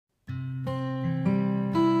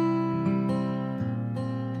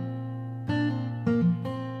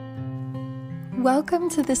Welcome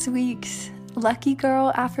to this week's Lucky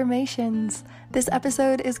Girl Affirmations. This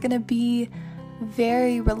episode is going to be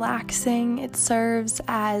very relaxing. It serves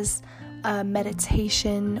as a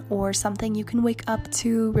meditation or something you can wake up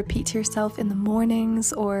to, repeat to yourself in the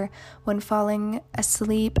mornings or when falling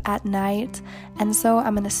asleep at night. And so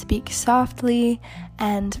I'm going to speak softly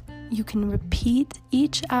and you can repeat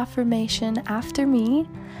each affirmation after me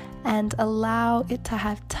and allow it to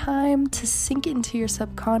have time to sink into your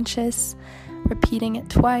subconscious, repeating it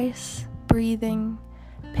twice, breathing,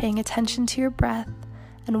 paying attention to your breath,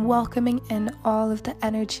 and welcoming in all of the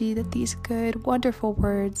energy that these good, wonderful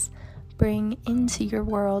words bring into your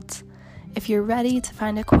world. If you're ready to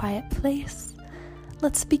find a quiet place,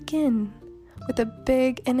 let's begin with a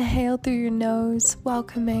big inhale through your nose,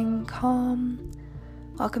 welcoming calm,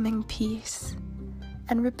 welcoming peace,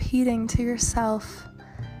 and repeating to yourself,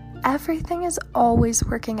 everything is always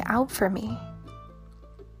working out for me.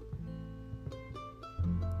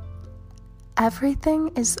 Everything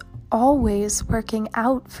is always working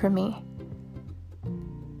out for me.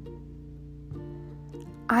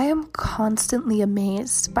 I am constantly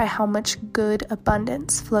amazed by how much good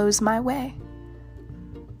abundance flows my way.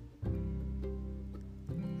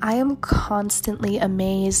 I am constantly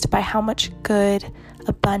amazed by how much good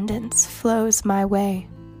abundance flows my way.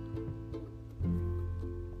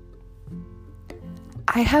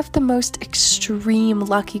 I have the most extreme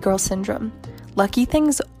lucky girl syndrome. Lucky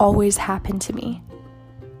things always happen to me.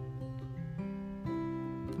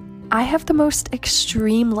 I have the most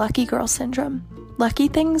extreme lucky girl syndrome. Lucky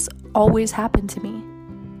things always happen to me.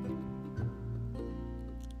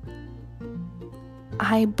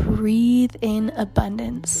 I breathe in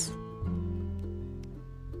abundance.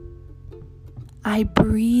 I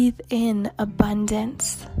breathe in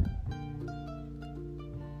abundance.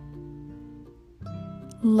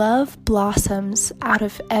 Love blossoms out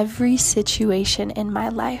of every situation in my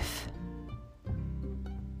life.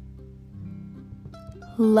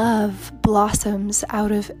 Love blossoms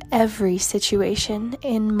out of every situation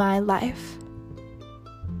in my life.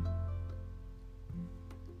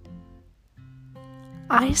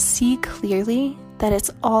 I see clearly that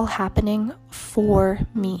it's all happening for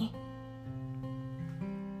me.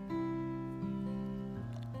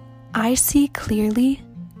 I see clearly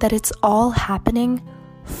that it's all happening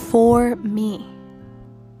for me.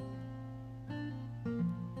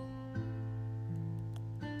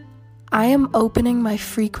 I am opening my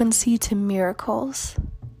frequency to miracles.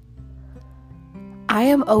 I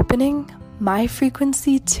am opening my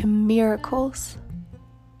frequency to miracles.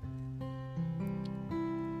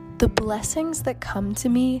 The blessings that come to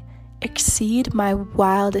me exceed my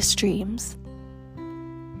wildest dreams.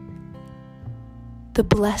 The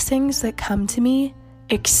blessings that come to me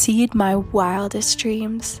exceed my wildest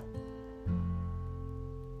dreams.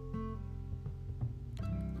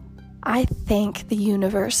 I thank the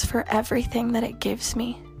universe for everything that it gives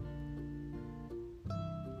me.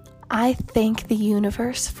 I thank the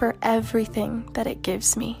universe for everything that it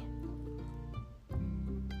gives me.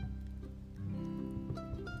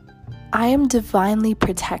 I am divinely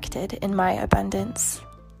protected in my abundance.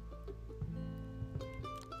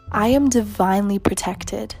 I am divinely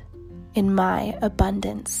protected in my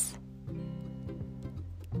abundance.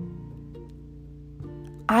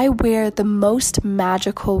 I wear the most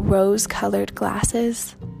magical rose-colored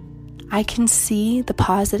glasses. I can see the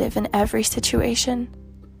positive in every situation.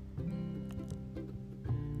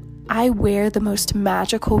 I wear the most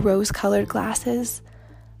magical rose-colored glasses.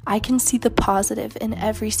 I can see the positive in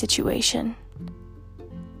every situation.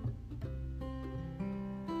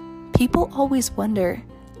 People always wonder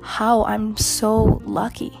how I'm so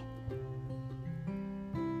lucky.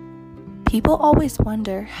 People always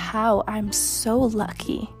wonder how I'm so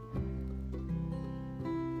lucky.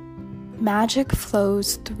 Magic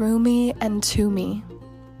flows through me and to me.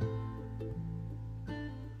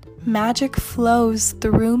 Magic flows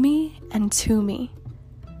through me and to me.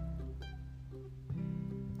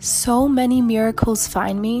 So many miracles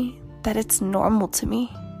find me that it's normal to me.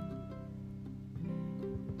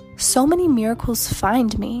 So many miracles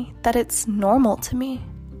find me that it's normal to me.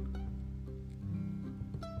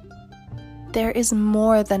 There is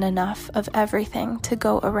more than enough of everything to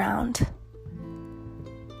go around.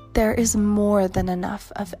 There is more than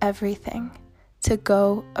enough of everything to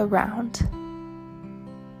go around.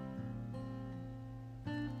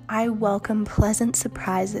 I welcome pleasant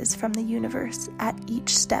surprises from the universe at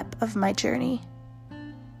each step of my journey.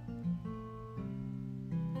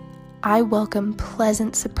 I welcome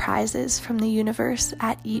pleasant surprises from the universe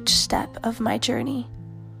at each step of my journey.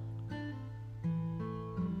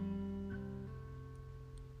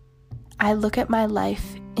 I look at my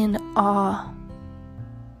life in awe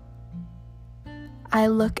I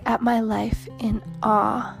look at my life in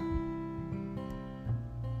awe.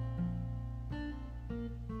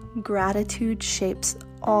 Gratitude shapes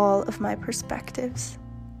all of my perspectives.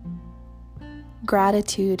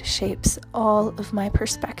 Gratitude shapes all of my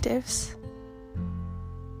perspectives.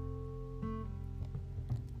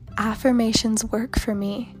 Affirmations work for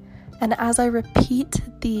me, and as I repeat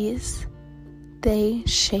these, they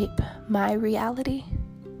shape my reality.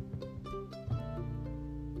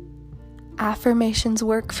 Affirmations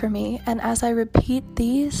work for me, and as I repeat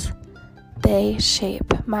these, they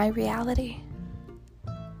shape my reality.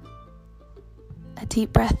 A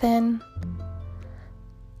deep breath in,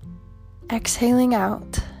 exhaling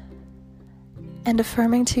out, and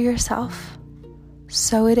affirming to yourself,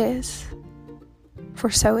 so it is, for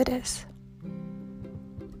so it is.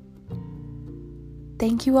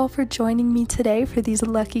 Thank you all for joining me today for these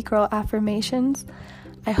Lucky Girl affirmations.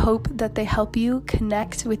 I hope that they help you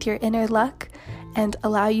connect with your inner luck and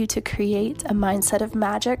allow you to create a mindset of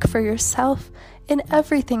magic for yourself in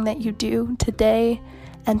everything that you do today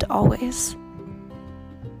and always.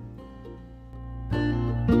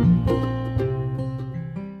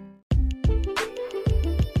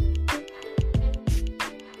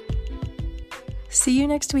 See you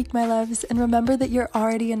next week, my loves, and remember that you're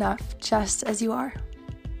already enough just as you are.